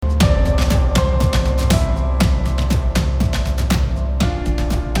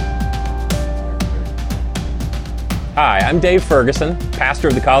Hi, I'm Dave Ferguson, pastor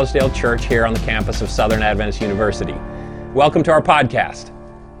of the Collegedale Church here on the campus of Southern Adventist University. Welcome to our podcast.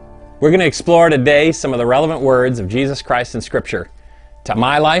 We're going to explore today some of the relevant words of Jesus Christ in Scripture, to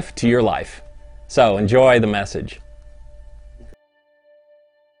my life, to your life. So enjoy the message.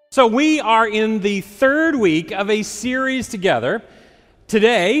 So we are in the third week of a series together.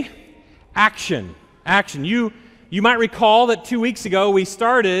 Today, action. Action. You might recall that 2 weeks ago we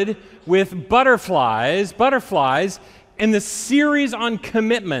started with butterflies, and the series on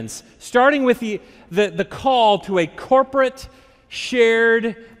commitments, starting with the call to a corporate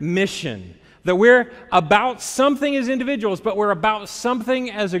shared mission. That we're about something as individuals, but we're about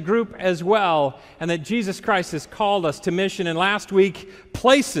something as a group as well, and that Jesus Christ has called us to mission. And last week,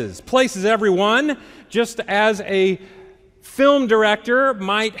 places everyone, just as a film director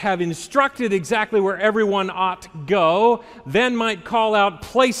might have instructed exactly where everyone ought to go, then might call out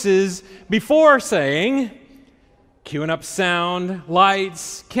places before saying, queuing up sound,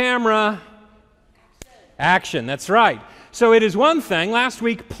 lights, camera, action. That's right. So it is one thing. Last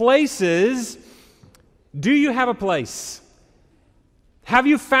week, places. Do you have a place? Have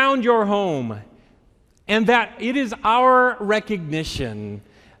you found your home? And that it is our recognition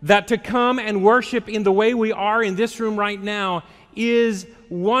that to come and worship in the way we are in this room right now is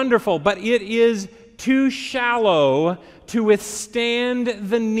wonderful, but it is too shallow to withstand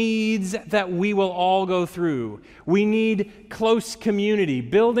the needs that we will all go through. We need close community,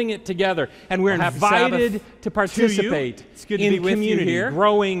 building it together, and we're invited to participate in community,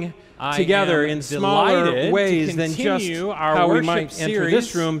 growing together in smaller ways than just how we might enter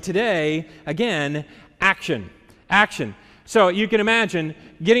this room today. Again, action. So you can imagine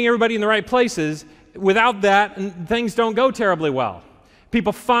getting everybody in the right places. Without that, things don't go terribly well.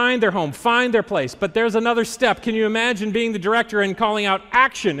 People find their home, find their place, but there's another step. Can you imagine being the director and calling out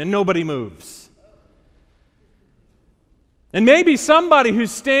action and nobody moves? And maybe somebody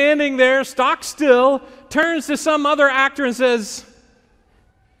who's standing there stock still turns to some other actor and says,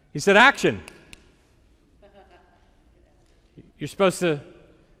 he said action. You're supposed to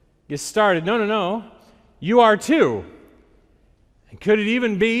get started. No. You are too. And could it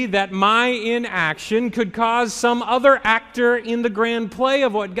even be that my inaction could cause some other actor in the grand play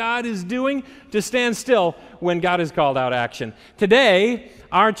of what God is doing to stand still when God has called out action? Today,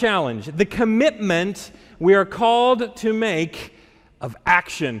 our challenge, the commitment we are called to make of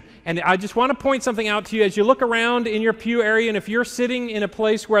action. And I just want to point something out to you as you look around in your pew area, and if you're sitting in a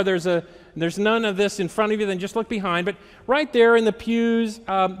place where there's none of this in front of you, then just look behind. But right there in the pews,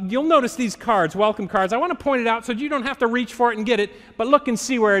 you'll notice these cards, welcome cards. I want to point it out so you don't have to reach for it and get it, but look and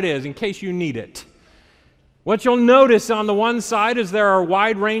see where it is in case you need it. What you'll notice on the one side is there are a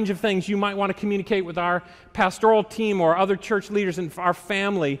wide range of things you might want to communicate with our pastoral team or other church leaders in our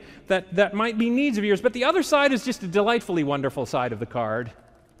family that might be needs of yours. But the other side is just a delightfully wonderful side of the card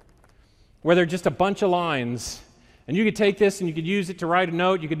where there are just a bunch of lines. And you could take this and you could use it to write a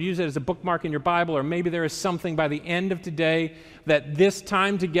note. You could use it as a bookmark in your Bible, or maybe there is something by the end of today that this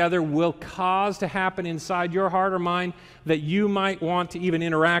time together will cause to happen inside your heart or mind that you might want to even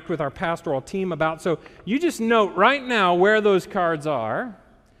interact with our pastoral team about. So you just note right now where those cards are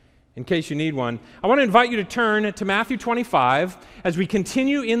in case you need one. I want to invite you to turn to Matthew 25 as we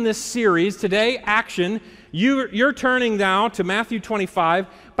continue in this series. Today, action. You're turning now to Matthew 25,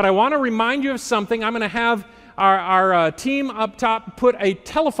 but I want to remind you of something. I'm going to have our team up top put a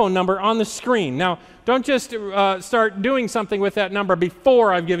telephone number on the screen. Now, don't just start doing something with that number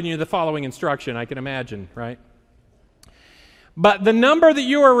before I've given you the following instruction, I can imagine, right? But the number that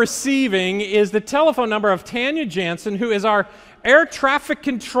you are receiving is the telephone number of Tanya Jansen, who is our air traffic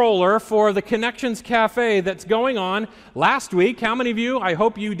controller for the Connections Cafe that's going on last week. How many of you, I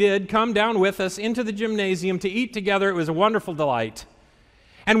hope you did, come down with us into the gymnasium to eat together? It was a wonderful delight.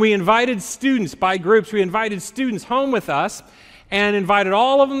 And we invited students by groups. We invited students home with us and invited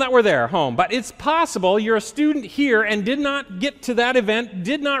all of them that were there home. But it's possible you're a student here and did not get to that event,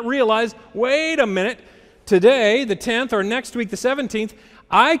 did not realize, wait a minute, today, the 10th, or next week, the 17th,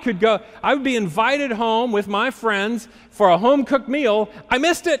 I would be invited home with my friends for a home-cooked meal. I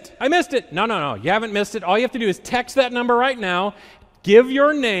missed it. No, you haven't missed it. All you have to do is text that number right now. Give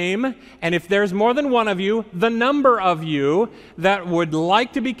your name, and if there's more than one of you, the number of you that would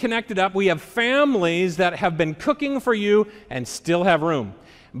like to be connected up. We have families that have been cooking for you and still have room.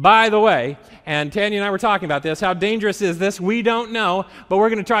 By the way, and Tanya and I were talking about this, how dangerous is this? We don't know, but we're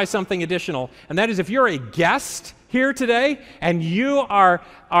going to try something additional. And that is if you're a guest here today, and you are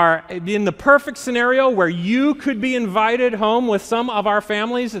in the perfect scenario where you could be invited home with some of our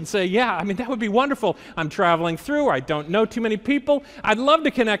families and say, yeah, I mean, that would be wonderful. I'm traveling through. I don't know too many people. I'd love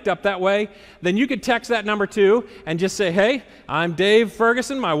to connect up that way. Then you could text that number too and just say, hey, I'm Dave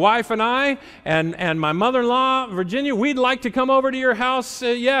Ferguson, my wife and I, and my mother-in-law, Virginia, we'd like to come over to your house.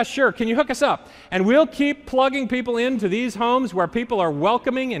 Yeah, sure. Can you hook us up? And we'll keep plugging people into these homes where people are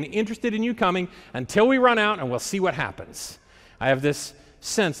welcoming and interested in you coming until we run out, and we'll see what happens. I have this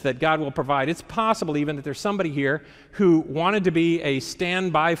sense that God will provide. It's possible even that there's somebody here who wanted to be a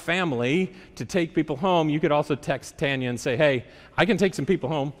standby family to take people home. You could also text Tanya and say, hey, I can take some people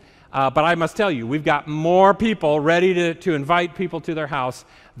home, but I must tell you, we've got more people ready to invite people to their house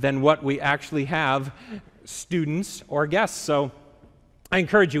than what we actually have students or guests. So I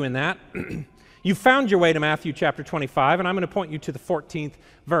encourage you in that. You found your way to Matthew chapter 25, and I'm going to point you to the 14th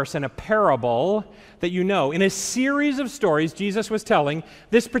verse in a parable that you know. In a series of stories Jesus was telling,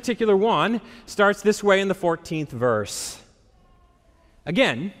 this particular one starts this way in the 14th verse.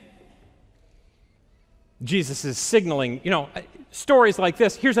 Again, Jesus is signaling, stories like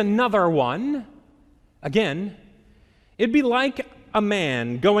this. Here's another one. Again, it'd be like a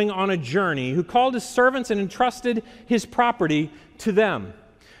man going on a journey who called his servants and entrusted his property to them.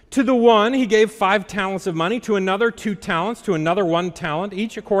 To the one, he gave 5 talents of money, to another 2 talents, to another 1 talent,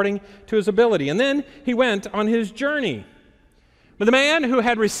 each according to his ability. And then he went on his journey. But the man who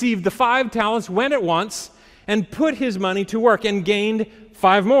had received the 5 talents went at once and put his money to work and gained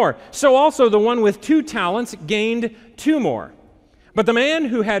 5 more. So also the one with 2 talents gained 2 more. But the man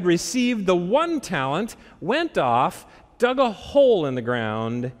who had received the 1 talent went off, dug a hole in the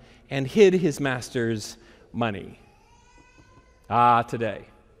ground, and hid his master's money. Today.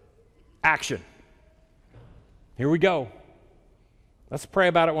 Action. Here we go. Let's pray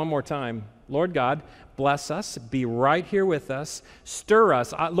about it one more time. Lord God, bless us. Be right here with us. Stir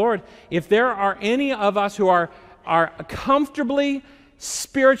us. Lord, if there are any of us who are comfortably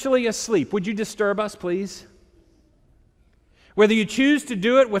spiritually asleep, would you disturb us, please? Whether you choose to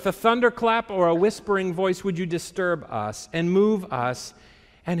do it with a thunderclap or a whispering voice, would you disturb us and move us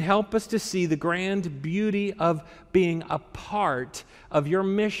and help us to see the grand beauty of being a part of your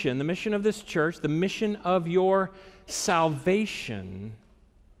mission, the mission of this church, the mission of your salvation.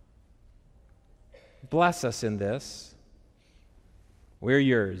 Bless us in this. We're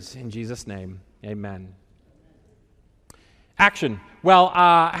yours. In Jesus' name, amen. Action. Well,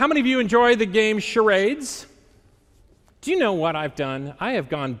 how many of you enjoy the game charades? Do you know what I've done? I have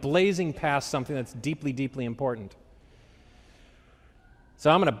gone blazing past something that's deeply, deeply important. So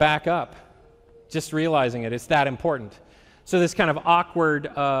I'm going to back up, just realizing it's that important. So this kind of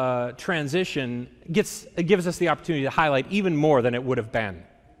awkward transition gives us the opportunity to highlight even more than it would have been.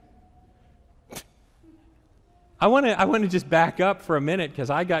 I want to just back up for a minute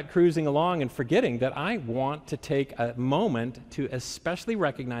because I got cruising along and forgetting that I want to take a moment to especially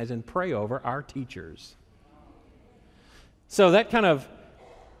recognize and pray over our teachers. So that kind of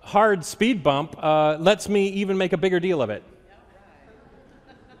hard speed bump lets me even make a bigger deal of it.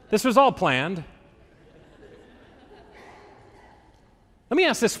 This was all planned. Let me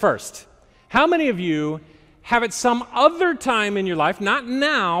ask this first. How many of you have at some other time in your life, not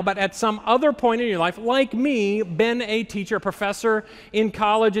now, but at some other point in your life, like me, been a teacher, a professor in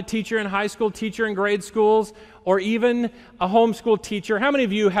college, a teacher in high school, teacher in grade schools, or even a homeschool teacher? How many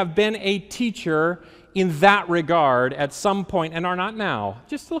of you have been a teacher in that regard at some point and are not now?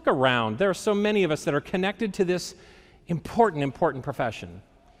 Just look around. There are so many of us that are connected to this important profession.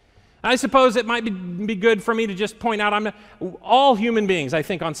 I suppose it might be good for me to just point out all human beings, I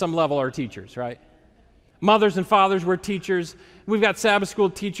think, on some level are teachers, right? Mothers and fathers were teachers. We've got Sabbath school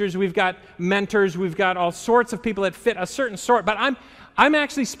teachers. We've got mentors. We've got all sorts of people that fit a certain sort. But I'm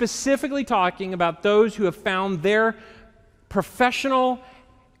actually specifically talking about those who have found their professional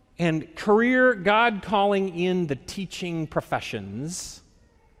and career God calling in the teaching professions.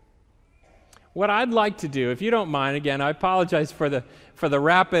 What I'd like to do, if you don't mind, again, I apologize for the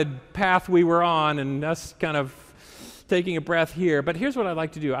rapid path we were on and us kind of taking a breath here, but here's what I'd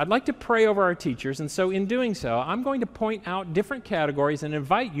like to do. I'd like to pray over our teachers, and so in doing so, I'm going to point out different categories and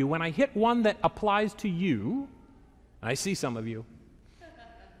invite you, when I hit one that applies to you, I see some of you,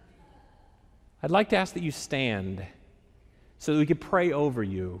 I'd like to ask that you stand so that we could pray over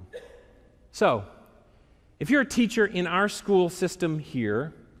you. So, if you're a teacher in our school system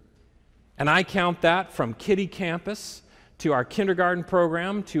here, and I count that from Kiddie Campus to our kindergarten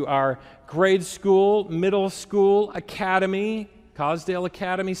program, to our grade school, middle school, academy, Cosdale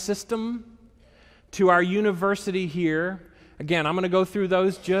Academy system, to our university here, Again, I'm going to go through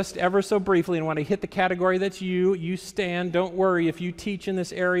those just ever so briefly, and when I hit the category that's you stand. Don't worry if you teach in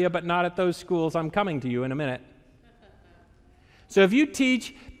this area but not at those schools. I'm coming to you in a minute. So if you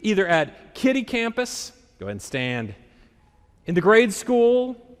teach either at Kiddie Campus, go ahead and stand. In the grade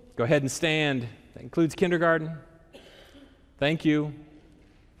school, go ahead and stand. That includes kindergarten. Thank you.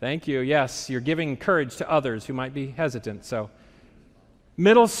 Thank you. Yes, you're giving courage to others who might be hesitant. So,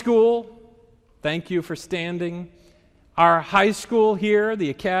 middle school, thank you for standing. Our high school here, the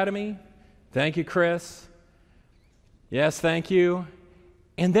academy, thank you, Chris. Yes, thank you.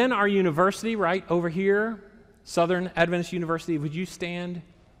 And then our university right over here, Southern Adventist University, would you stand?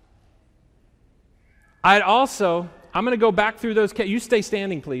 I'm going to go back through those, you stay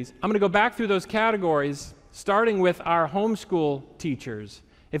standing, please. I'm going to go back through those categories, starting with our homeschool teachers.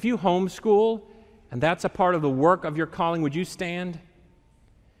 If you homeschool, and that's a part of the work of your calling, would you stand?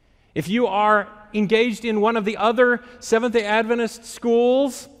 If you are engaged in one of the other Seventh-day Adventist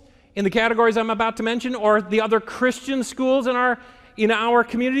schools in the categories I'm about to mention, or the other Christian schools in our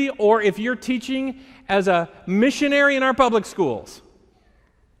community, or if you're teaching as a missionary in our public schools,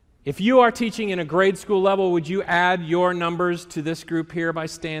 if you are teaching in a grade school level, would you add your numbers to this group here by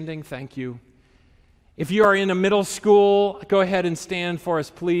standing? Thank you. If you are in a middle school, go ahead and stand for us,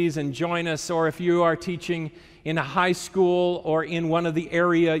 please, and join us. Or if you are teaching in a high school or in one of the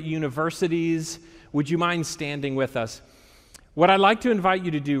area universities, would you mind standing with us? What I'd like to invite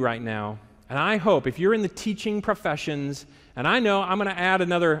you to do right now, and I hope if you're in the teaching professions, and I know I'm going to add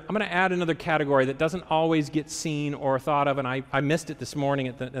another category that doesn't always get seen or thought of, and I missed it this morning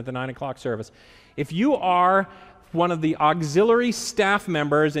at the 9 o'clock service. If you are one of the auxiliary staff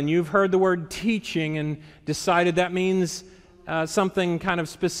members and you've heard the word teaching and decided that means something kind of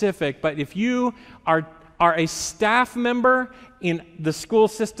specific, but if you are a staff member in the school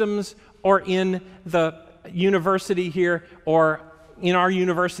systems or in the university here or in our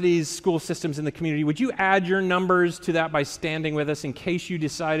universities, school systems in the community, would you add your numbers to that by standing with us in case you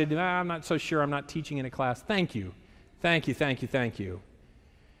decided, I'm not so sure, I'm not teaching in a class? Thank you. Thank you, thank you, thank you.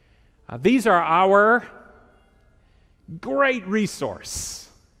 These are our great resource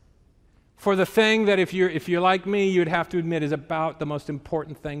for the thing that if you're like me, you'd have to admit is about the most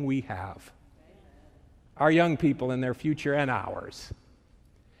important thing we have. Our young people and their future and ours.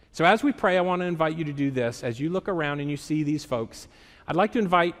 So as we pray, I want to invite you to do this. As you look around and you see these folks, I'd like to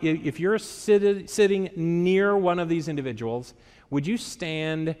invite, if you're sitting near one of these individuals, would you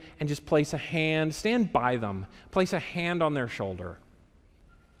stand and just stand by them, place a hand on their shoulder.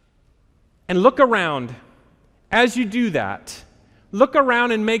 And look around. As you do that, look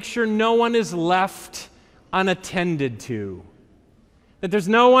around and make sure no one is left unattended to. That there's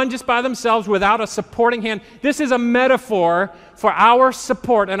no one just by themselves without a supporting hand. This is a metaphor for our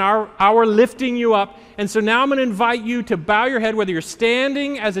support and our lifting you up. And so now I'm going to invite you to bow your head, whether you're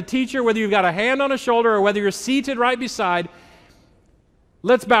standing as a teacher, whether you've got a hand on a shoulder, or whether you're seated right beside.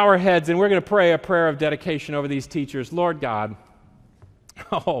 Let's bow our heads and we're going to pray a prayer of dedication over these teachers. Lord God,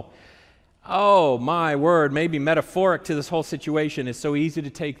 oh my word, maybe metaphoric to this whole situation. It's so easy to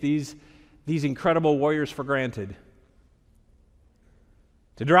take these incredible warriors for granted.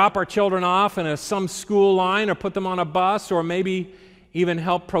 To drop our children off in some school line or put them on a bus or maybe even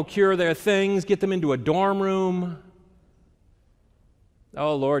help procure their things, get them into a dorm room.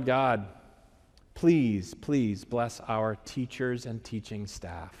 Oh, Lord God, please, please bless our teachers and teaching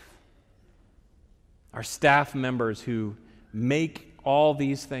staff. Our staff members who make all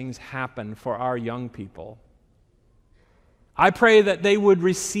these things happen for our young people. I pray that they would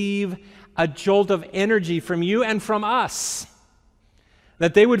receive a jolt of energy from you and from us.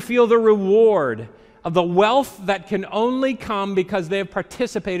 That they would feel the reward of the wealth that can only come because they have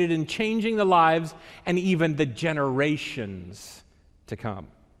participated in changing the lives and even the generations to come.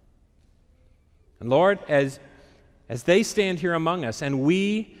 And Lord, as they stand here among us and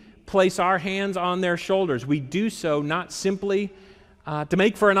we place our hands on their shoulders, we do so not simply to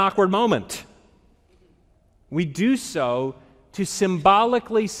make for an awkward moment. We do so to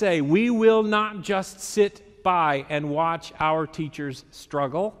symbolically say, we will not just sit by and watch our teachers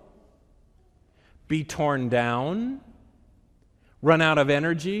struggle, be torn down, run out of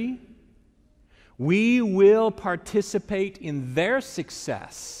energy. We will participate in their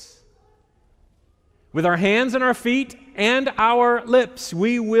success. With our hands and our feet and our lips,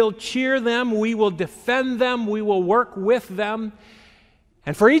 we will cheer them, we will defend them, we will work with them.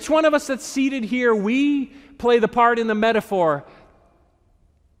 And for each one of us that's seated here, we play the part in the metaphor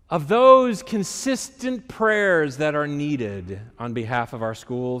of those consistent prayers that are needed on behalf of our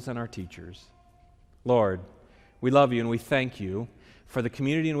schools and our teachers. Lord, we love you and we thank you for the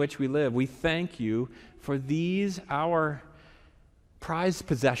community in which we live. We thank you for these, our prized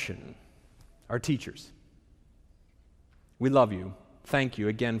possession, our teachers. We love you. Thank you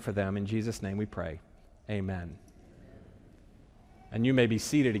again for them. In Jesus' name we pray. Amen. And you may be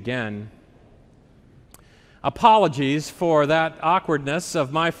seated again. Apologies for that awkwardness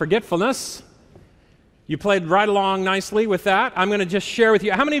of my forgetfulness. You played right along nicely with that. I'm going to just share with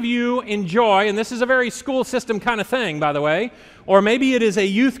you. How many of you enjoy, and this is a very school system kind of thing, by the way, or maybe it is a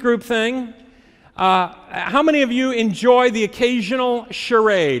youth group thing. How many of you enjoy the occasional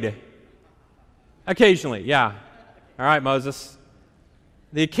charade? Occasionally, yeah. All right, Moses.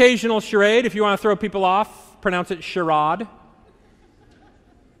 The occasional charade, if you want to throw people off, pronounce it charade.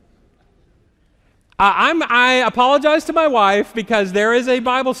 I apologize to my wife because there is a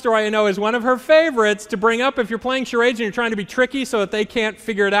Bible story I know is one of her favorites to bring up if you're playing charades and you're trying to be tricky so that they can't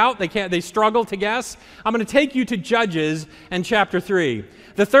figure it out. They struggle to guess. I'm going to take you to Judges and chapter 3.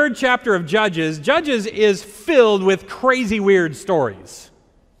 The third chapter of Judges is filled with crazy weird stories.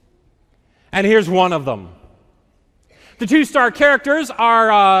 And here's one of them. The two star characters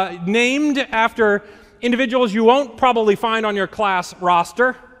are named after individuals you won't probably find on your class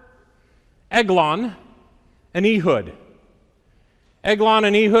roster. Eglon and Ehud. Eglon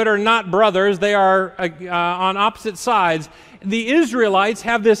and Ehud are not brothers. They are on opposite sides. The Israelites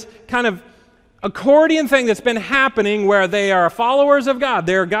have this kind of accordion thing that's been happening where they are followers of God.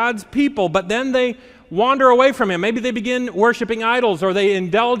 They're God's people, but then they wander away from Him. Maybe they begin worshiping idols, or they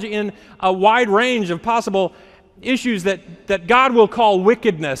indulge in a wide range of possible issues that God will call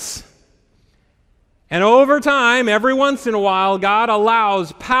wickedness. And over time, every once in a while, God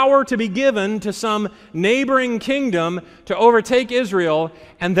allows power to be given to some neighboring kingdom to overtake Israel,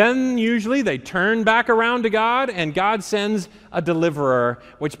 and then usually they turn back around to God, and God sends a deliverer,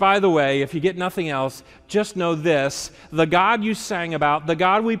 which, by the way, if you get nothing else, just know this: the God you sang about, the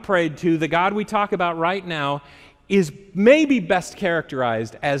God we prayed to, the God we talk about right now, is maybe best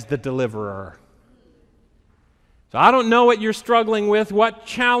characterized as the deliverer. So I don't know what you're struggling with, what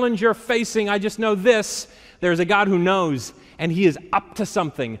challenge you're facing. I just know this: there's a God who knows, and He is up to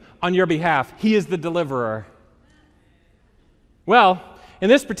something on your behalf. He is the deliverer. Well, in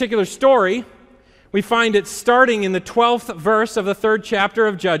this particular story, we find it starting in the 12th verse of the 3rd chapter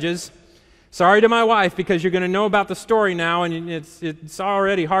of Judges. Sorry to my wife, because you're going to know about the story now, and it's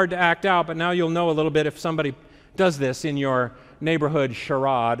already hard to act out, but now you'll know a little bit if somebody does this in your neighborhood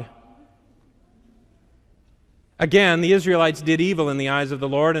charade. Again, the Israelites did evil in the eyes of the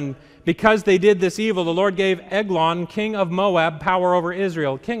Lord, and because they did this evil, the Lord gave Eglon, king of Moab, power over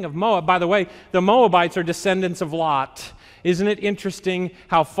Israel. King of Moab, by the way, the Moabites are descendants of Lot. Isn't it interesting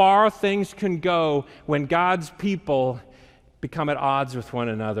how far things can go when God's people become at odds with one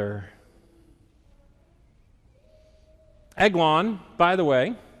another? Eglon, by the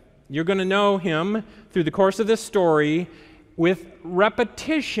way, you're going to know him through the course of this story. With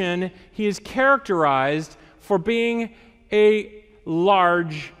repetition, he is characterized for being a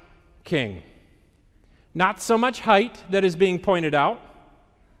large king. Not so much height that is being pointed out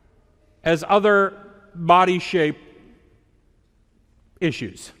as other body shape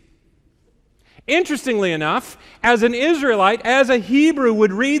issues. Interestingly enough, as an Israelite, as a Hebrew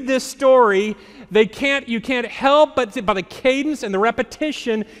would read this story, you can't help but by the cadence and the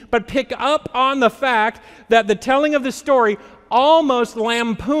repetition, but pick up on the fact that the telling of the story almost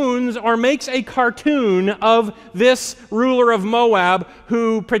lampoons or makes a cartoon of this ruler of Moab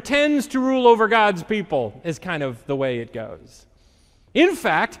who pretends to rule over God's people, is kind of the way it goes. In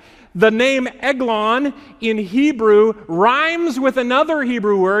fact, the name Eglon in Hebrew rhymes with another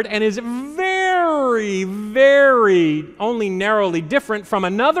Hebrew word and is very, very only narrowly different from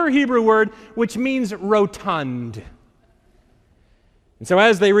another Hebrew word which means rotund. And so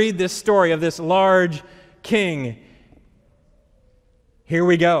as they read this story of this large king, here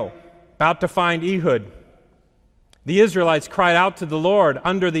we go, about to find Ehud. The Israelites cried out to the Lord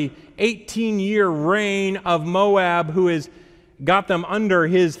under the 18-year reign of Moab, who has got them under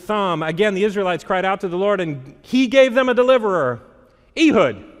his thumb. Again, the Israelites cried out to the Lord, and He gave them a deliverer,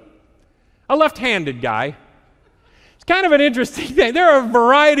 Ehud, a left-handed guy. It's kind of an interesting thing. There are a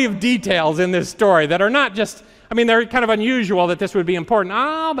variety of details in this story that are not just, they're kind of unusual that this would be important.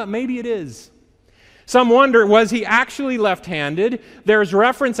 But maybe it is. Some wonder, was he actually left-handed? There's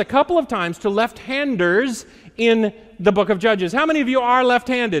reference a couple of times to left-handers in the book of Judges. How many of you are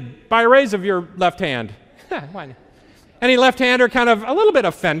left-handed? By a raise of your left hand. Any left-hander kind of a little bit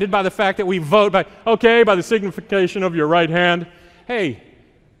offended by the fact that we vote by the signification of your right hand? Hey,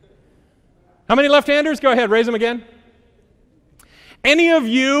 how many left-handers? Go ahead, raise them again. Any of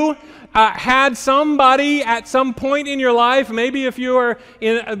you had somebody at some point in your life, maybe if you are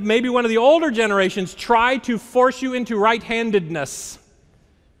in maybe one of the older generations, try to force you into right-handedness?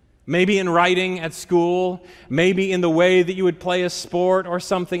 Maybe in writing at school, maybe in the way that you would play a sport or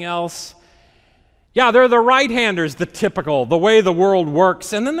something else. Yeah, there are the right-handers, the typical, the way the world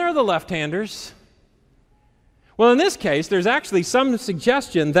works, and then there are the left-handers. Well, in this case, there's actually some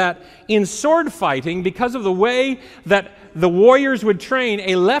suggestion that in sword fighting, because of the way that the warriors would train,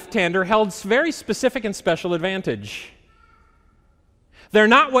 a left-hander held very specific and special advantage. They're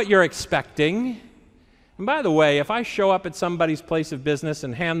not what you're expecting. And by the way, if I show up at somebody's place of business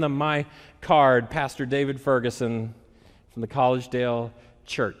and hand them my card, Pastor David Ferguson from the Collegedale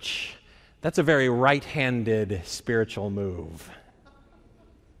Church, that's a very right-handed spiritual move.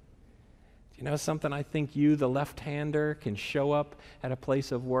 You know something? I think you, the left-hander, can show up at a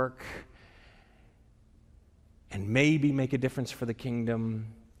place of work and maybe make a difference for the kingdom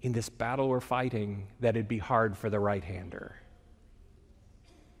in this battle we're fighting that it'd be hard for the right-hander.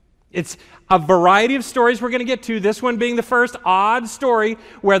 It's a variety of stories we're going to get to, this one being the first odd story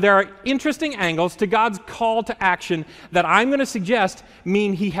where there are interesting angles to God's call to action that I'm going to suggest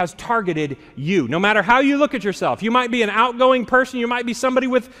mean He has targeted you. No matter how you look at yourself, you might be an outgoing person, you might be somebody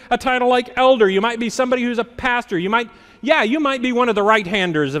with a title like elder, you might be somebody who's a pastor, you might be one of the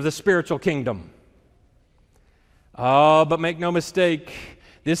right-handers of the spiritual kingdom. Oh, but make no mistake,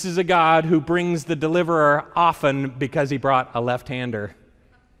 this is a God who brings the deliverer often because He brought a left-hander.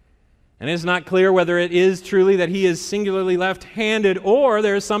 And it's not clear whether it is truly that he is singularly left-handed, or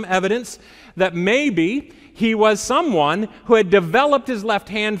there is some evidence that maybe he was someone who had developed his left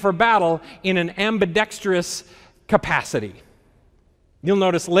hand for battle in an ambidextrous capacity. You'll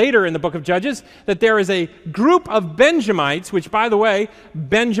notice later in the book of Judges that there is a group of Benjamites, which, by the way,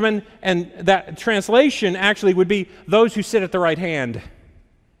 Benjamin, and that translation actually would be those who sit at the right hand.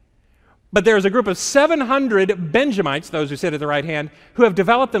 But there's a group of 700 Benjamites, those who sit at the right hand, who have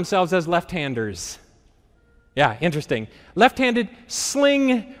developed themselves as left-handers. Yeah, interesting. Left-handed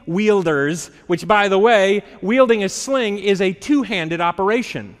sling wielders, which, by the way, wielding a sling is a two-handed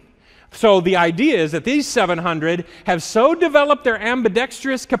operation. So the idea is that these 700 have so developed their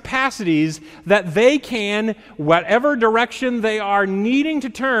ambidextrous capacities that they can, whatever direction they are needing to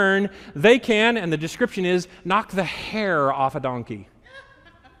turn, they can, and the description is, knock the hair off a donkey.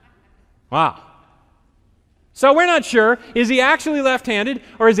 Wow. So we're not sure, is he actually left-handed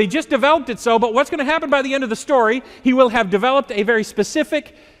or has he just developed it so? But what's going to happen by the end of the story, he will have developed a very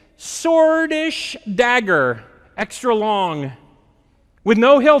specific swordish dagger, extra long. With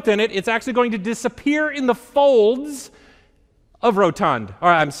no hilt in it, it's actually going to disappear in the folds of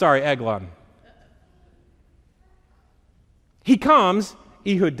Eglon. He comes,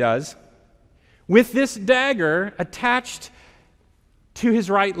 Ehud does, with this dagger attached to his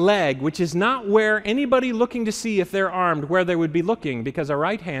right leg, which is not where anybody looking to see if they're armed, where they would be looking, because a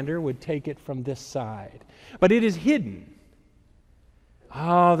right-hander would take it from this side. But it is hidden.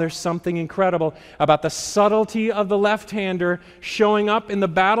 Oh, there's something incredible about the subtlety of the left-hander showing up in the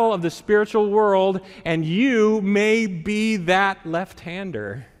battle of the spiritual world, and you may be that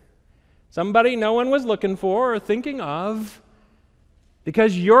left-hander. Somebody no one was looking for or thinking of,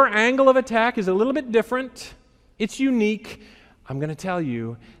 because your angle of attack is a little bit different. It's unique. I'm going to tell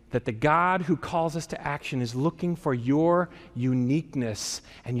you that the God who calls us to action is looking for your uniqueness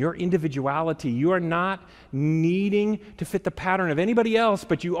and your individuality. You are not needing to fit the pattern of anybody else,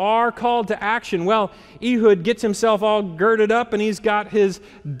 but you are called to action. Well, Ehud gets himself all girded up, and he's got his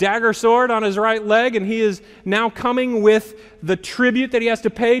dagger sword on his right leg, and he is now coming with the tribute that he has to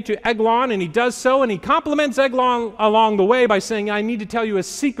pay to Eglon, and he does so, and he compliments Eglon along the way by saying, I need to tell you a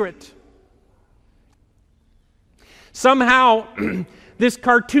secret. Somehow, this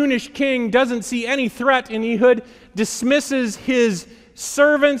cartoonish king doesn't see any threat in Ehud, dismisses his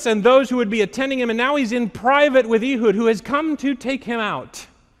servants and those who would be attending him, and now he's in private with Ehud, who has come to take him out.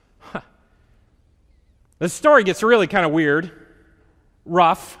 The story gets really kind of weird,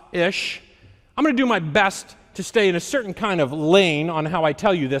 rough-ish. I'm going to do my best to stay in a certain kind of lane on how I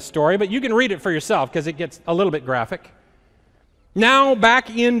tell you this story, but you can read it for yourself because it gets a little bit graphic. Now, back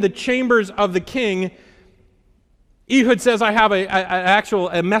in the chambers of the king, Ehud says, I have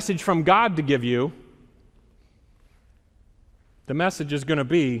a message from God to give you. The message is going to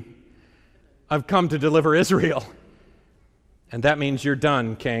be, I've come to deliver Israel. And that means you're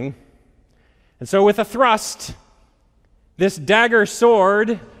done, king. And so with a thrust, this dagger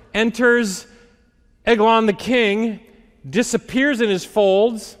sword enters Eglon the king, disappears in his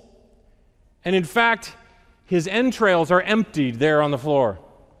folds, and in fact, his entrails are emptied there on the floor.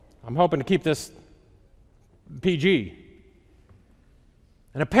 I'm hoping to keep this PG.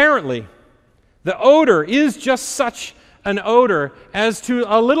 And apparently, the odor is just such an odor as to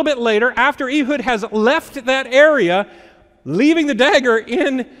a little bit later, after Ehud has left that area, leaving the dagger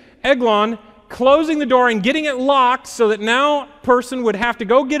in Eglon, closing the door and getting it locked so that now person would have to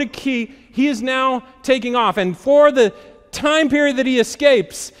go get a key, he is now taking off. And for the time period that he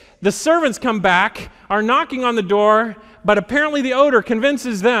escapes, the servants come back, are knocking on the door, but apparently the odor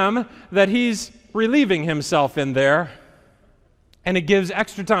convinces them that he's relieving himself in there, and it gives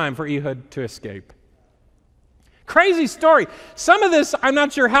extra time for Ehud to escape. Crazy story. Some of this I'm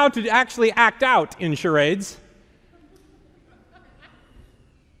not sure how to actually act out in charades.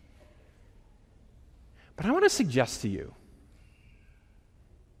 But I want to suggest to you,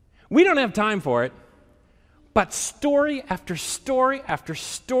 we don't have time for it, but story after story after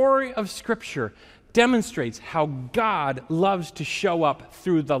story of Scripture demonstrates how God loves to show up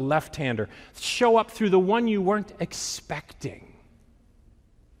through the left-hander, show up through the one you weren't expecting.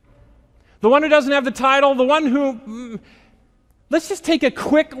 The one who doesn't have the title, the one who... Let's just take a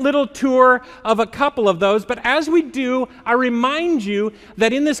quick little tour of a couple of those, but as we do, I remind you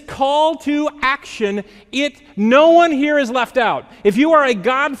that in this call to action, no one here is left out. If you are a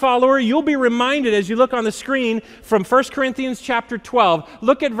God follower, you'll be reminded as you look on the screen from 1 Corinthians chapter 12.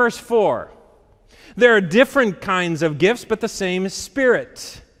 Look at verse 4. There are different kinds of gifts, but the same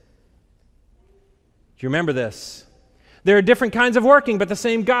Spirit. Do you remember this? There are different kinds of working, but the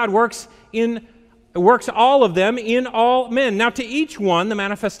same God works all of them in all men. Now to each one, the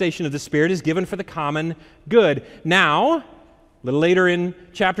manifestation of the Spirit is given for the common good. Now, a little later in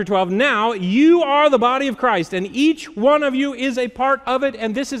chapter 12, now you are the body of Christ, and each one of you is a part of it,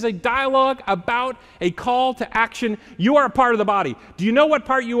 and this is a dialogue about a call to action. You are a part of the body. Do you know what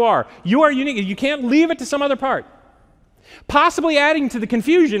part you are? You are unique. You can't leave it to some other part. Possibly adding to the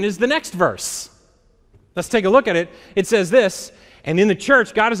confusion is the next verse. Let's take a look at it. It says this, and in the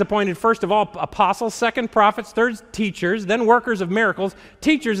church, God has appointed first of all apostles, second prophets, third teachers, then workers of miracles.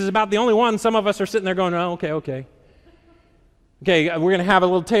 Teachers is about the only one. Some of us are sitting there going, oh, okay. Okay, we're going to have a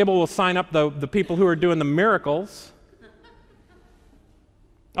little table. We'll sign up the people who are doing the miracles.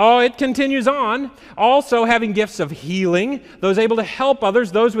 Oh, it continues on. Also having gifts of healing, those able to help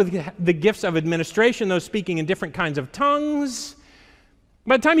others, those with the gifts of administration, those speaking in different kinds of tongues.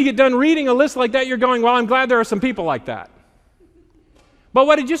 By the time you get done reading a list like that, you're going, well, I'm glad there are some people like that. But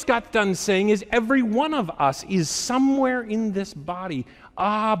what it just got done saying is every one of us is somewhere in this body.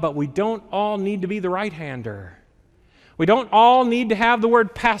 But we don't all need to be the right-hander. We don't all need to have the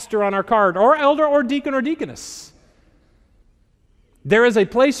word pastor on our card, or elder, or deacon, or deaconess. There is a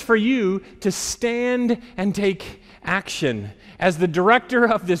place for you to stand and take action as the director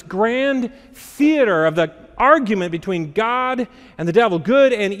of this grand theater of the argument between God and the devil,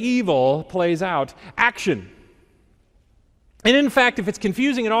 good and evil, plays out. Action. And in fact, if it's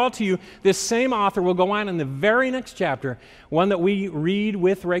confusing at all to you, this same author will go on in the very next chapter, one that we read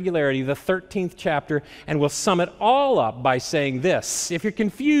with regularity, the 13th chapter, and will sum it all up by saying this. If you're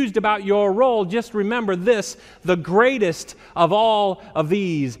confused about your role, just remember this: the greatest of all of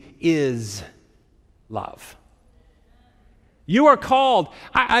these is love. You are called.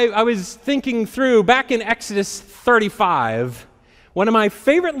 I was thinking through, back in Exodus 35, one of my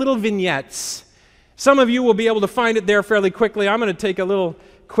favorite little vignettes. Some of you will be able to find it there fairly quickly. I'm going to take a little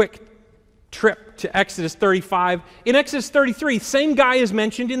quick trip to Exodus 35. In Exodus 33, same guy is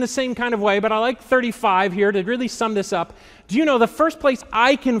mentioned in the same kind of way, but I like 35 here to really sum this up. Do you know the first place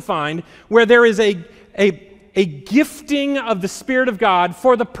I can find where there is a gifting of the Spirit of God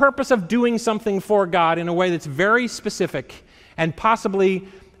for the purpose of doing something for God in a way that's very specific and possibly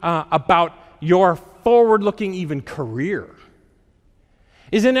about your forward-looking even career,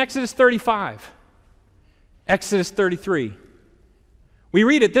 is in Exodus 35. Exodus 33. We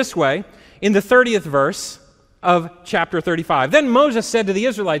read it this way in the 30th verse of chapter 35. Then Moses said to the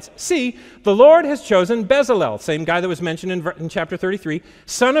Israelites, "See, the Lord has chosen Bezalel," same guy that was mentioned in chapter 33,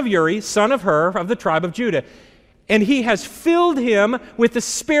 "son of Uri, son of Hur, of the tribe of Judah. And he has filled him with the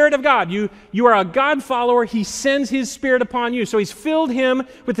Spirit of God." You are a God follower. He sends his Spirit upon you. So he's filled him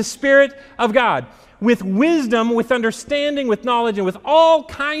with the Spirit of God, with wisdom, with understanding, with knowledge, and with all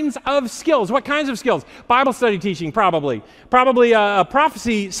kinds of skills. What kinds of skills? Bible study teaching, probably. Probably a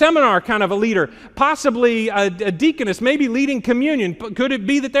prophecy seminar kind of a leader. Possibly a deaconess, maybe leading communion. Could it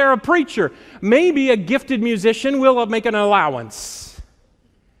be that they're a preacher? Maybe a gifted musician. We'll make an allowance.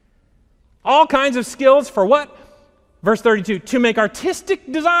 All kinds of skills for what? Verse 32, to make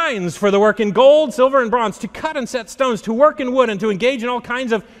artistic designs for the work in gold, silver, and bronze, to cut and set stones, to work in wood, and to engage in all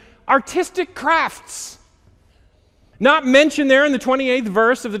kinds of artistic crafts. Not mentioned there in the 28th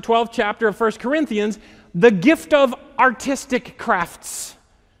verse of the 12th chapter of 1 Corinthians, the gift of artistic crafts.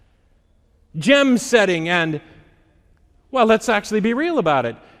 gem setting, and, well, let's actually be real about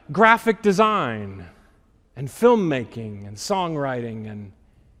it, graphic design and filmmaking and songwriting and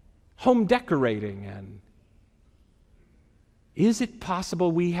home decorating. And is it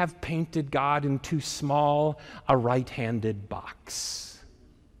possible we have painted God in too small a right-handed box?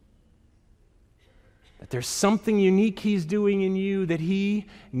 That there's something unique He's doing in you that He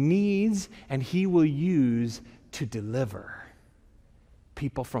needs and He will use to deliver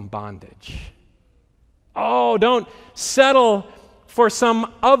people from bondage. Oh, don't settle for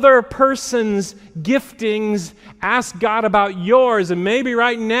some other person's giftings. Ask God about yours. And maybe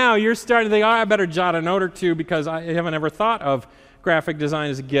right now you're starting to think, I better jot a note or two because I haven't ever thought of graphic design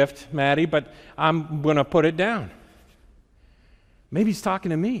as a gift, Maddie, but I'm going to put it down. Maybe He's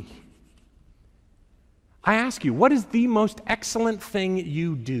talking to me. I ask you, what is the most excellent thing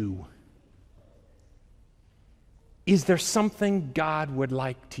you do? Is there something God would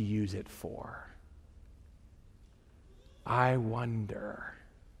like to use it for? I wonder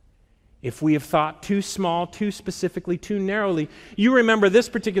if we have thought too small, too specifically, too narrowly. You remember this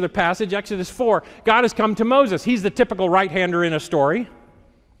particular passage, Exodus 4. God has come to Moses. He's the typical right-hander in a story.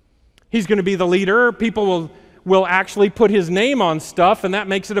 He's going to be the leader. People will actually put his name on stuff, and that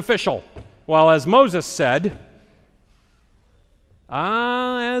makes it official. Well, as Moses said,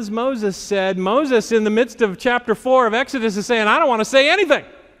 Moses in the midst of chapter 4 of Exodus is saying, I don't want to say anything.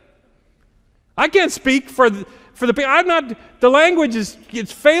 I can't speak for the people. The language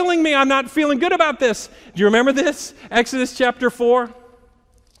it's failing me. I'm not feeling good about this. Do you remember this? Exodus chapter 4.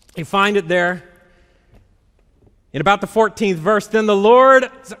 You find it there. In about the 14th verse, then the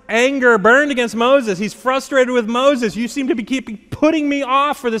Lord's anger burned against Moses. He's frustrated with Moses. You seem to be keeping putting me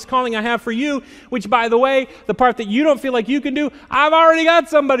off for this calling I have for you, which, by the way, the part that you don't feel like you can do, I've already got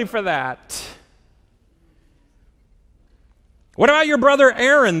somebody for that. What about your brother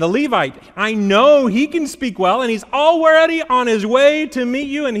Aaron, the Levite? I know he can speak well, and he's already on his way to meet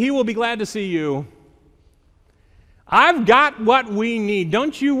you, and he will be glad to see you. I've got what we need.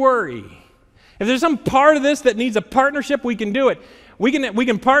 Don't you worry. If there's some part of this that needs a partnership, we can do it. We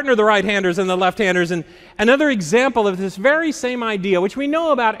can partner the right-handers and the left-handers. And another example of this very same idea, which we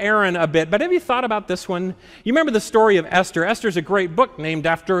know about Aaron a bit, but have you thought about this one? You remember the story of Esther. Esther's a great book named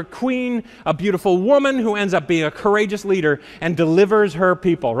after a queen, a beautiful woman who ends up being a courageous leader and delivers her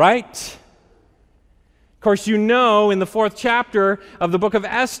people, right? Of course, you know in the 4th chapter of the book of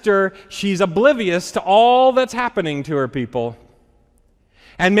Esther, she's oblivious to all that's happening to her people.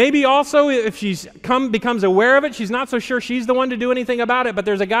 And maybe also if she's becomes aware of it, she's not so sure she's the one to do anything about it, but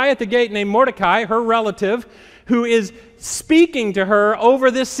there's a guy at the gate named Mordecai, her relative, who is speaking to her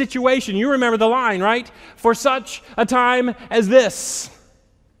over this situation. You remember the line, right? For such a time as this,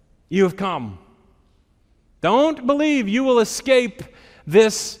 you have come. Don't believe you will escape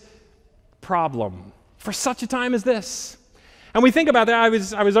this problem. For such a time as this. And we think about that.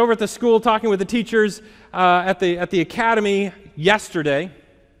 I was over at the school talking with the teachers at the academy yesterday,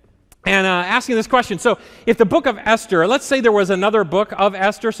 and asking this question. So, if the book of Esther, let's say there was another book of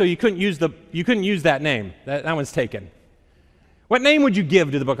Esther, so you couldn't use that name. That one's taken. What name would you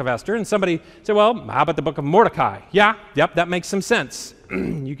give to the book of Esther? And somebody said, well, how about the book of Mordecai? Yeah, yep, that makes some sense.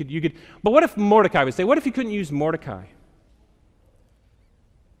 you could. But what if Mordecai would say? What if you couldn't use Mordecai?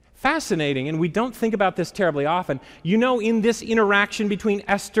 Fascinating, and we don't think about this terribly often. You know, in this interaction between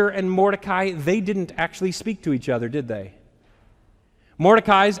Esther and Mordecai, they didn't actually speak to each other, did they?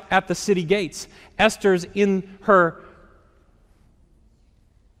 Mordecai's at the city gates. Esther's in her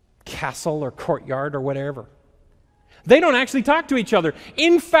castle or courtyard or whatever. They don't actually talk to each other.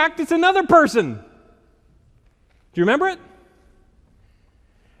 In fact, it's another person. Do you remember it?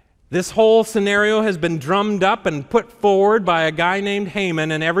 This whole scenario has been drummed up and put forward by a guy named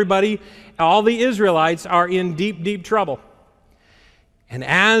Haman, and everybody, all the Israelites, are in deep, deep trouble. And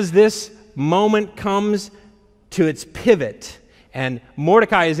as this moment comes to its pivot, and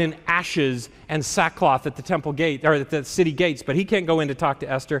Mordecai is in ashes and sackcloth at the temple gate, or at the city gates, but he can't go in to talk to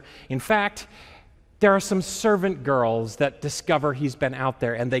Esther. In fact, there are some servant girls that discover he's been out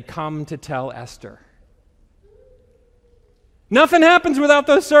there, and they come to tell Esther. Nothing happens without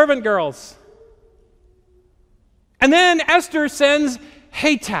those servant girls. And then Esther sends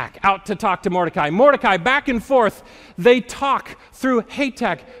Hatak out to talk to Mordecai. Mordecai, back and forth, they talk through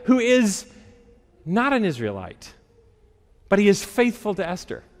Hatak, who is not an Israelite. But he is faithful to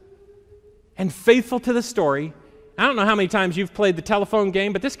Esther and faithful to the story. I don't know how many times you've played the telephone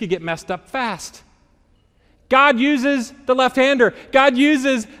game, but this could get messed up fast. God uses the left-hander. God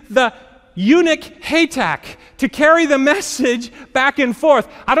uses the eunuch Hatak to carry the message back and forth.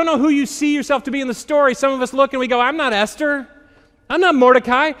 I don't know who you see yourself to be in the story. Some of us look and we go, I'm not Esther. I'm not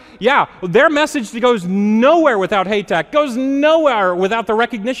Mordecai. Yeah, their message goes nowhere without Haytak, goes nowhere without the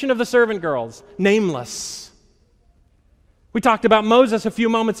recognition of the servant girls, nameless. We talked about Moses a few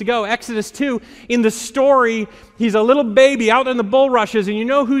moments ago, Exodus 2. In the story, he's a little baby out in the bulrushes, and you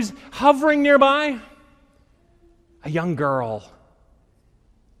know who's hovering nearby? A young girl,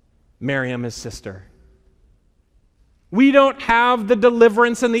 Miriam, his sister. We don't have the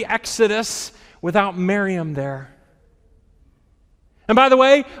deliverance and the Exodus without Miriam there. And by the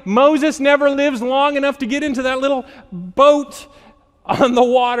way, Moses never lives long enough to get into that little boat on the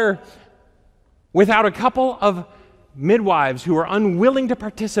water without a couple of midwives who are unwilling to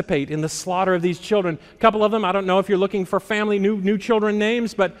participate in the slaughter of these children. A couple of them, I don't know if you're looking for family new children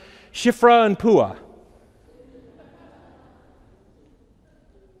names, but Shiphrah and Puah.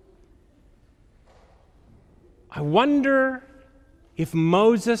 I wonder if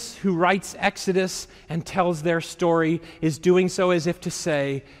Moses, who writes Exodus and tells their story, is doing so as if to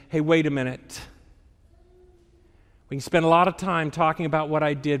say, hey, wait a minute. We can spend a lot of time talking about what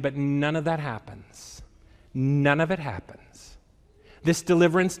I did, but none of that happens. None of it happens. This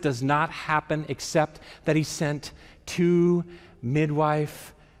deliverance does not happen except that he sent 2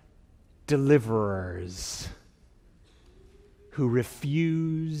 midwife deliverers who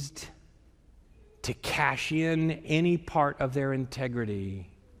refused to cash in any part of their integrity.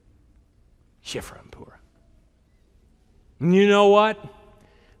 Shiphrah and Puah. And you know what?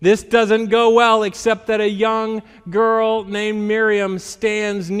 This doesn't go well, except that a young girl named Miriam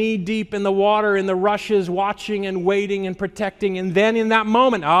stands knee-deep in the water, in the rushes, watching and waiting and protecting. And then in that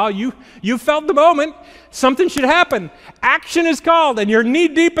moment, you felt the moment, something should happen. Action is called, and you're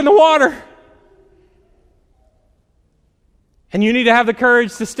knee-deep in the water. And you need to have the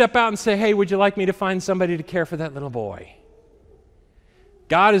courage to step out and say, hey, would you like me to find somebody to care for that little boy?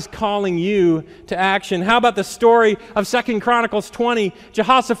 God is calling you to action. How about the story of 2 Chronicles 20?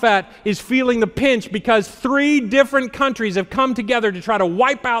 Jehoshaphat is feeling the pinch because 3 different countries have come together to try to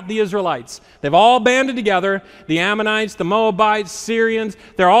wipe out the Israelites. They've all banded together, the Ammonites, the Moabites, Syrians.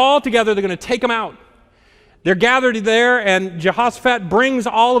 They're all together. They're going to take them out. They're gathered there, and Jehoshaphat brings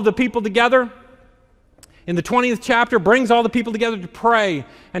all of the people together. In the 20th chapter, brings all the people together to pray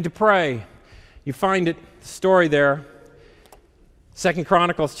and to pray. You find it, the story there. 2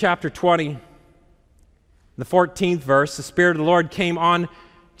 Chronicles chapter 20, the 14th verse, the Spirit of the Lord came on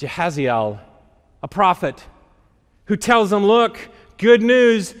Jehaziel, a prophet, who tells them, look, good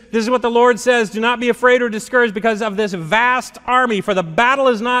news, this is what the Lord says, do not be afraid or discouraged because of this vast army, for the battle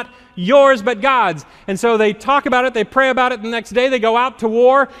is not yours but God's. And so they talk about it, they pray about it, the next day they go out to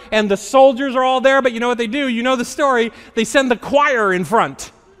war, and the soldiers are all there, but you know what they do? You know the story. They send the choir in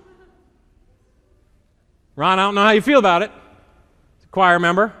front. Ron, I don't know how you feel about it. Choir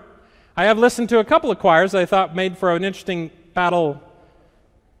member. I have listened to a couple of choirs that I thought made for an interesting battle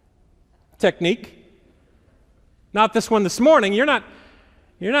technique. Not this one this morning. You're not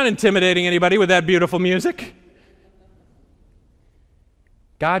intimidating anybody with that beautiful music.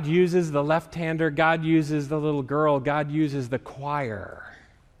 God uses the left-hander, God uses the little girl, God uses the choir.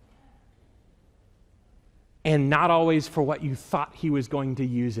 And not always for what you thought he was going to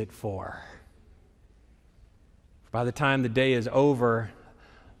use it for. By the time the day is over,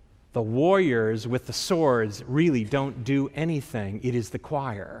 the warriors with the swords really don't do anything. It is the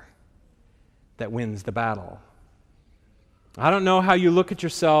choir that wins the battle. I don't know how you look at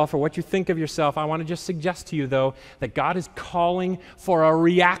yourself or what you think of yourself. I want to just suggest to you, though, that God is calling for a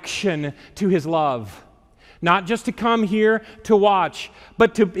reaction to his love. Not just to come here to watch,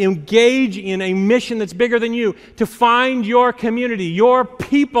 but to engage in a mission that's bigger than you, to find your community, your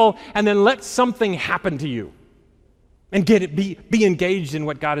people, and then let something happen to you. And be engaged in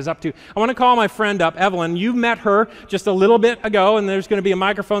what God is up to. I want to call my friend up, Evelyn. You met her just a little bit ago, and there's going to be a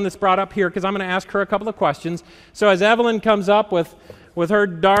microphone that's brought up here because I'm going to ask her a couple of questions. So as Evelyn comes up with her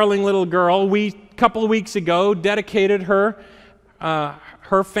darling little girl, we, a couple of weeks ago, dedicated her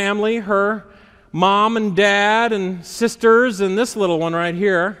family, her mom and dad and sisters, and this little one right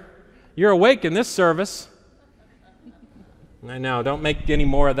here. You're awake in this service. I know, don't make any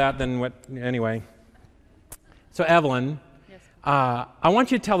more of that than what, anyway. So Evelyn, yes. I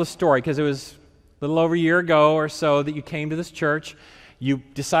want you to tell the story because it was a little over a year ago or so that you came to this church. You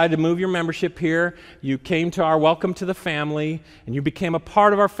decided to move your membership here. You came to our Welcome to the Family, and you became a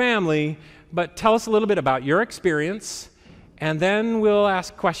part of our family. But tell us a little bit about your experience, and then we'll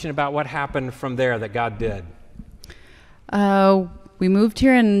ask a question about what happened from there that God did. We moved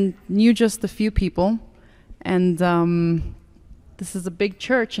here and knew just a few people, and this is a big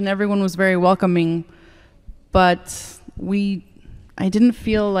church, and everyone was very welcoming. But I didn't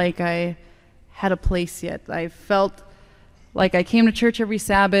feel like I had a place yet. I felt Like, I came to church every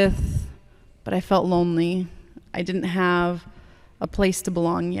Sabbath, but I felt lonely. I didn't have a place to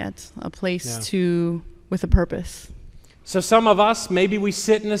belong yet, a place with a purpose. So some of us, maybe we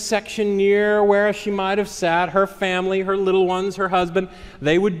sit in a section near where she might have sat, her family, her little ones, her husband,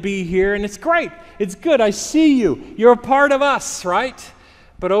 they would be here, and it's great. It's good. I see you. You're a part of us, right?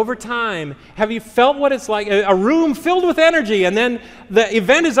 But over time, have you felt what it's like? A room filled with energy, and then the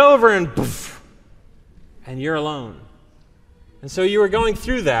event is over, and poof, and you're alone. And so you were going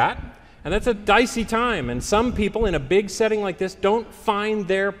through that, and that's a dicey time. And some people in a big setting like this don't find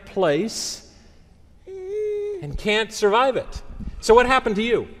their place and can't survive it. So what happened to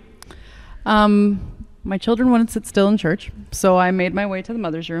you? My children wouldn't sit still in church, so I made my way to the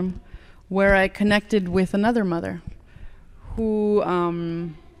mother's room, where I connected with another mother who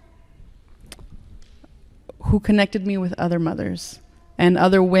connected me with other mothers and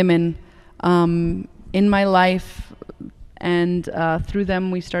other women in my life, and through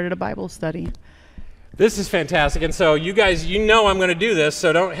them we started a Bible study. This is fantastic. And so you guys, you know I'm going to do this,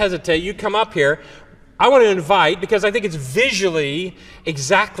 so don't hesitate. You come up here. I want to invite, because I think it's visually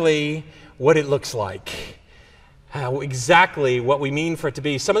exactly what it looks like, exactly what we mean for it to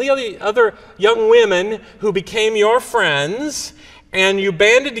be. Some of the other young women who became your friends, and you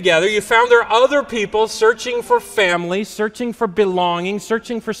banded together, you found there are other people searching for family, searching for belonging,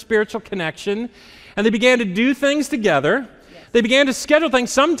 searching for spiritual connection, and they began to do things together. Yes. They began to schedule things.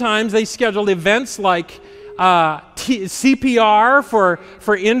 Sometimes they scheduled events like CPR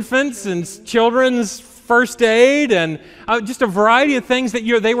for infants and children's first aid, and just a variety of things that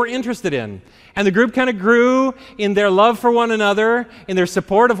they were interested in. And the group kind of grew in their love for one another, in their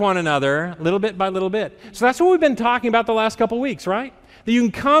support of one another, little bit by little bit. So that's what we've been talking about the last couple weeks, right? That you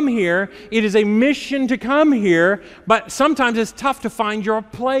can come here. It is a mission to come here, but sometimes it's tough to find your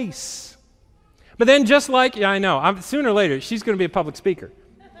place. But then just like, I know, sooner or later, she's going to be a public speaker.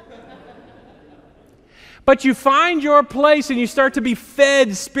 But you find your place and you start to be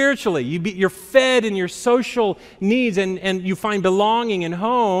fed spiritually. You're fed in your social needs, and you find belonging and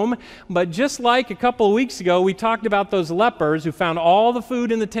home. But just like a couple of weeks ago, we talked about those lepers who found all the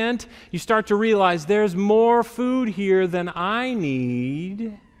food in the tent. You start to realize there's more food here than I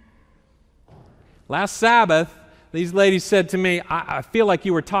need. Last Sabbath, these ladies said to me, I feel like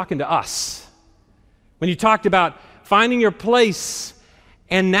you were talking to us. When you talked about finding your place,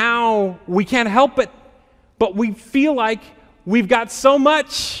 and now we can't help it. But we feel like we've got so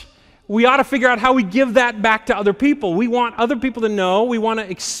much, we ought to figure out how we give that back to other people. We want other people to know. We want to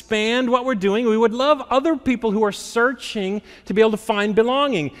expand what we're doing. We would love other people who are searching to be able to find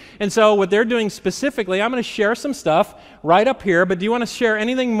belonging. And so what they're doing specifically, I'm going to share some stuff right up here, but do you want to share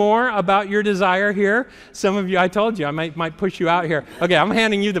anything more about your desire here? Some of you, I told you, I might push you out here. Okay, I'm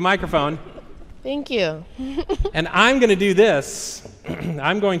handing you the microphone. Thank you. And I'm going to do this.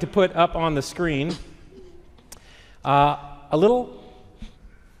 I'm going to put up on the screen a little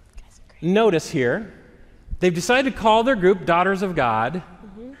notice here. They've decided to call their group Daughters of God.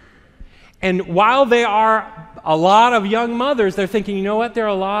 Mm-hmm. And while they are a lot of young mothers, they're thinking, you know what, there are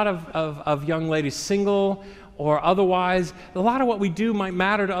a lot of young ladies, single or otherwise. A lot of what we do might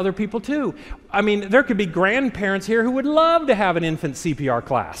matter to other people too. I mean, there could be grandparents here who would love to have an infant CPR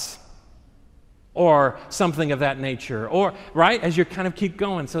class, or something of that nature, or, right, as you kind of keep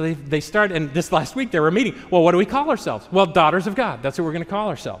going. So they start, and this last week they were meeting. Well, what do we call ourselves? Well, Daughters of God. That's what we're going to call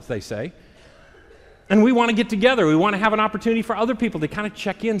ourselves, they say. And we want to get together. We want to have an opportunity for other people to kind of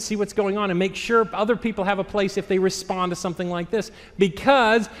check in, see what's going on, and make sure other people have a place if they respond to something like this,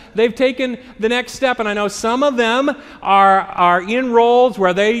 because they've taken the next step. And I know some of them are in roles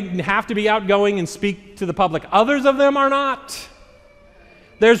where they have to be outgoing and speak to the public. Others of them are not.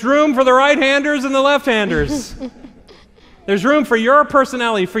 There's room for the right-handers and the left-handers. There's room for your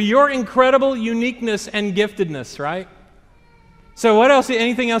personality, for your incredible uniqueness and giftedness, right? So what else,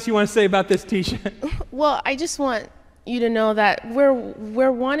 anything else you want to say about this, Tisha? Well, I just want you to know that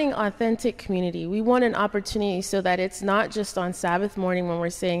we're wanting authentic community. We want an opportunity so that it's not just on Sabbath morning when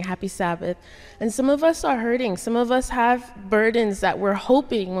we're saying Happy Sabbath. And some of us are hurting. Some of us have burdens that we're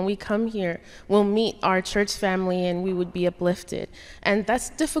hoping when we come here we'll meet our church family and we would be uplifted. And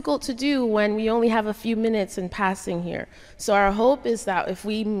that's difficult to do when we only have a few minutes in passing here. So our hope is that if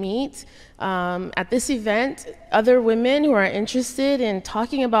we meet at this event other women who are interested in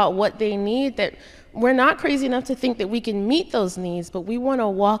talking about what they need, that we're not crazy enough to think that we can meet those needs, but we want to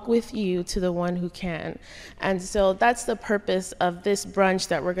walk with you to the one who can. And so that's the purpose of this brunch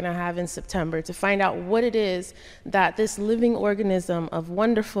that we're going to have in September, to find out what it is that this living organism of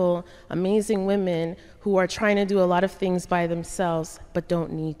wonderful, amazing women who are trying to do a lot of things by themselves but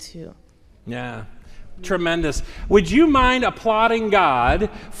don't need to. Yeah. Tremendous. Would you mind applauding God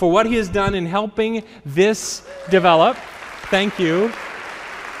for what He has done in helping this develop? Thank you.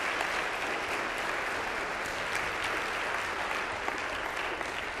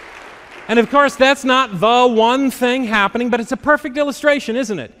 And of course, that's not the one thing happening, but it's a perfect illustration,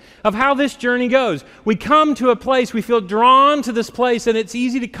 isn't it, of how this journey goes. We come to a place, we feel drawn to this place, and it's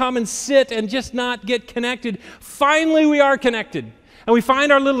easy to come and sit and just not get connected. Finally, we are connected, and we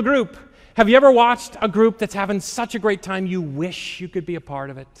find our little group. Have you ever watched a group that's having such a great time you wish you could be a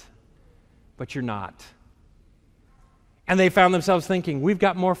part of it, but you're not? And they found themselves thinking, we've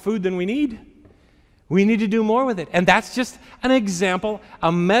got more food than we need. We need to do more with it. And that's just an example,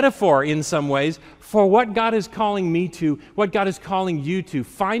 a metaphor in some ways, for what God is calling me to, what God is calling you to,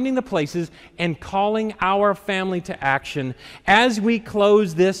 finding the places and calling our family to action. As we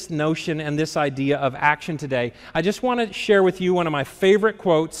close this notion and this idea of action today, I just want to share with you one of my favorite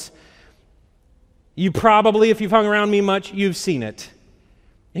quotes. You probably, if you've hung around me much, you've seen it.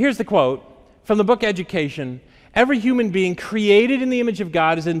 Here's the quote from the book Education. Every human being created in the image of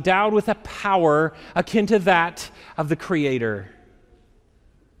God is endowed with a power akin to that of the Creator.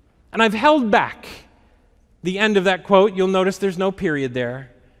 And I've held back the end of that quote. You'll notice there's no period there.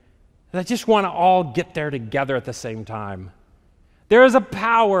 I just want to all get there together at the same time. There is a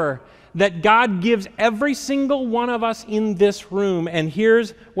power that God gives every single one of us in this room, and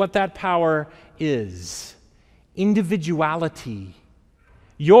here's what that power is: individuality.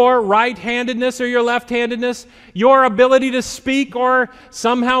 Your right-handedness or your left-handedness, your ability to speak or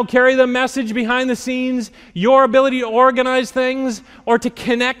somehow carry the message behind the scenes, your ability to organize things or to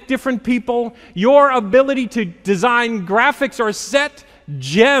connect different people, your ability to design graphics or set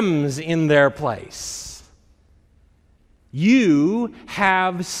gems in their place. You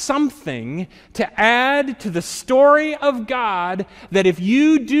have something to add to the story of God that if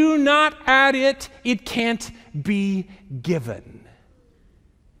you do not add it, it can't be given.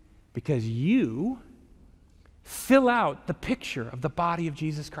 Because you fill out the picture of the body of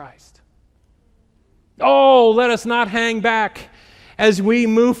Jesus Christ. Oh, let us not hang back as we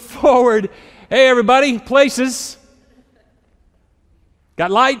move forward. Hey, everybody, places.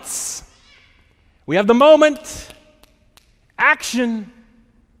 Got lights. We have the moment. Action.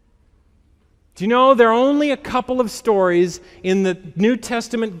 Do you know there are only a couple of stories in the New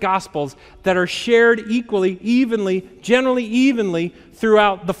Testament Gospels that are shared equally, evenly, generally evenly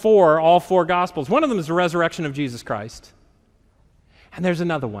throughout all four Gospels? One of them is the resurrection of Jesus Christ. And there's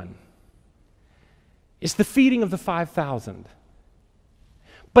another one. It's the feeding of the 5,000.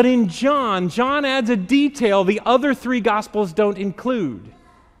 But in John adds a detail the other three Gospels don't include.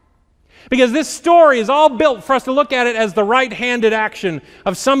 Because this story is all built for us to look at it as the right-handed action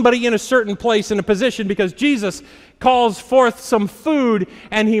of somebody in a certain place in a position, because Jesus calls forth some food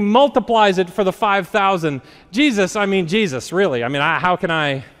and He multiplies it for the 5,000. Jesus, really.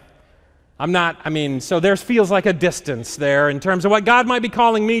 So there feels like a distance there in terms of what God might be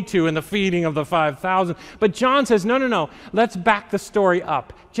calling me to in the feeding of the 5,000. But John says, no, let's back the story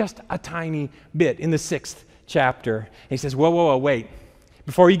up just a tiny bit in the 6th chapter. And he says, whoa, wait.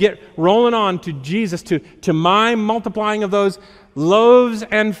 Before you get rolling on to Jesus, to my multiplying of those loaves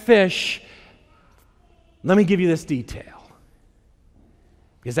and fish, let me give you this detail.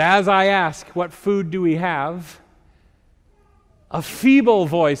 Because as I ask, what food do we have? A feeble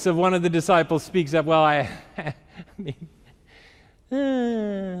voice of one of the disciples speaks up, we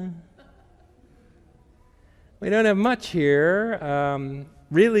don't have much here.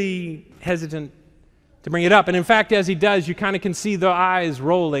 Really hesitant to bring it up. And in fact, as he does, you kind of can see the eyes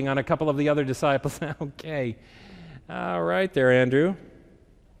rolling on a couple of the other disciples. Okay. All right there, Andrew.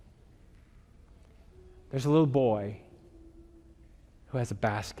 There's a little boy who has a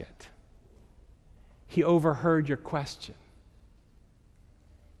basket. He overheard your question.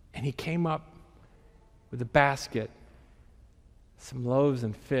 And he came up with a basket, some loaves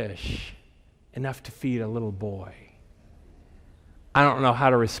and fish, enough to feed a little boy. I don't know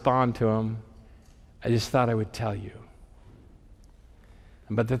how to respond to him. I just thought I would tell you.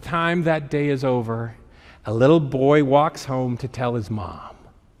 And by the time that day is over, a little boy walks home to tell his mom,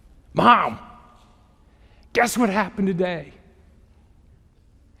 "Mom, guess what happened today?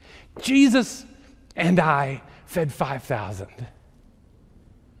 Jesus and I fed 5,000.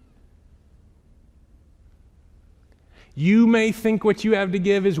 You may think what you have to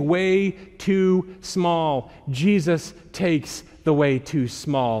give is way too small. Jesus takes the way too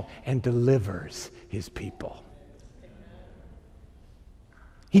small and delivers His people.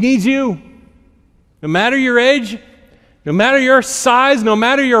 He needs you. No matter your age, no matter your size, no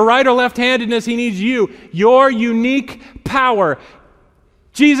matter your right or left-handedness, He needs you. Your unique power.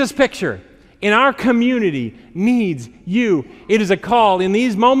 Jesus' picture. in our community needs you. It is a call. In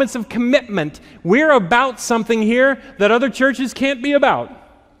these moments of commitment, we're about something here that other churches can't be about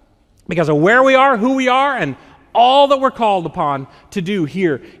because of where we are, who we are, and all that we're called upon to do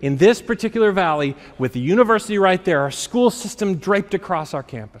here in this particular valley with the university right there, our school system draped across our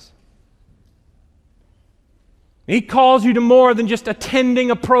campus. He calls you to more than just attending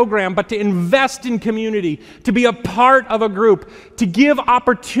a program, but to invest in community, to be a part of a group, to give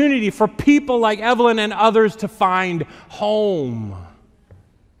opportunity for people like Evelyn and others to find home.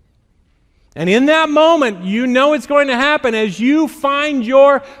 And in that moment, you know it's going to happen. As you find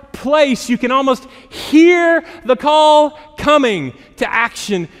your place, you can almost hear the call coming to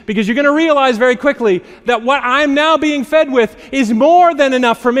action, because you're going to realize very quickly that what I'm now being fed with is more than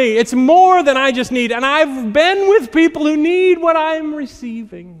enough for me. It's more than I just need. And I've been with people who need what I'm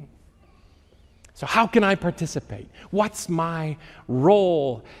receiving. So how can I participate? What's my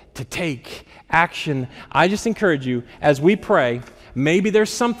role to take action? I just encourage you, as we pray, maybe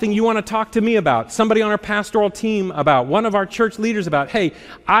there's something you want to talk to me about, somebody on our pastoral team about, one of our church leaders about. Hey,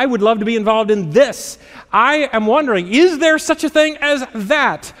 I would love to be involved in this. I am wondering, is there such a thing as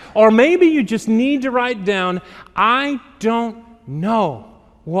that? Or maybe you just need to write down, I don't know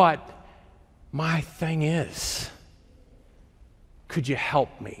what my thing is. Could you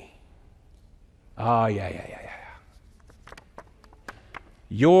help me? Oh, yeah.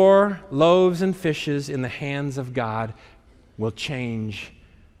 Your loaves and fishes in the hands of God will change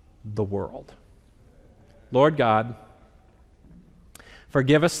the world. Lord God,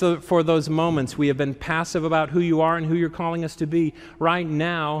 forgive us for those moments we have been passive about who you are and who you're calling us to be. Right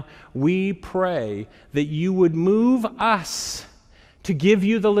now, we pray that you would move us to give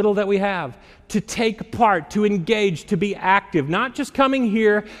you the little that we have, to take part, to engage, to be active, not just coming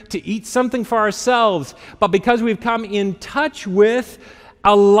here to eat something for ourselves, but because we've come in touch with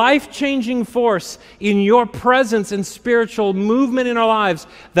a life-changing force in your presence and spiritual movement in our lives,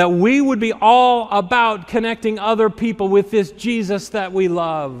 that we would be all about connecting other people with this Jesus that we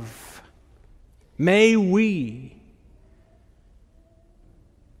love. May we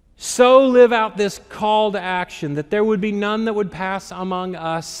so live out this call to action that there would be none that would pass among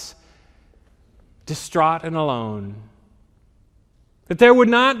us distraught and alone. That there would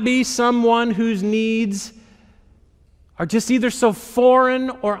not be someone whose needs are just either so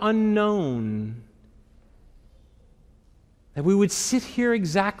foreign or unknown, that we would sit here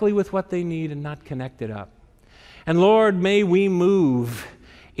exactly with what they need and not connect it up. And Lord, may we move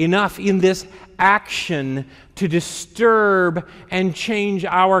enough in this action to disturb and change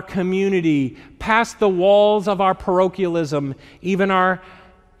our community past the walls of our parochialism, even our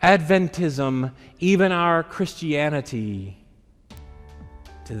Adventism, even our Christianity,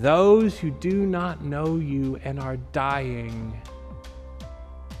 to those who do not know you and are dying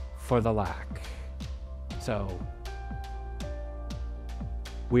for the lack. So,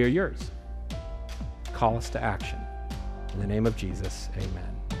 we are yours. Call us to action. In the name of Jesus,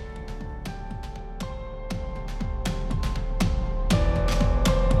 amen.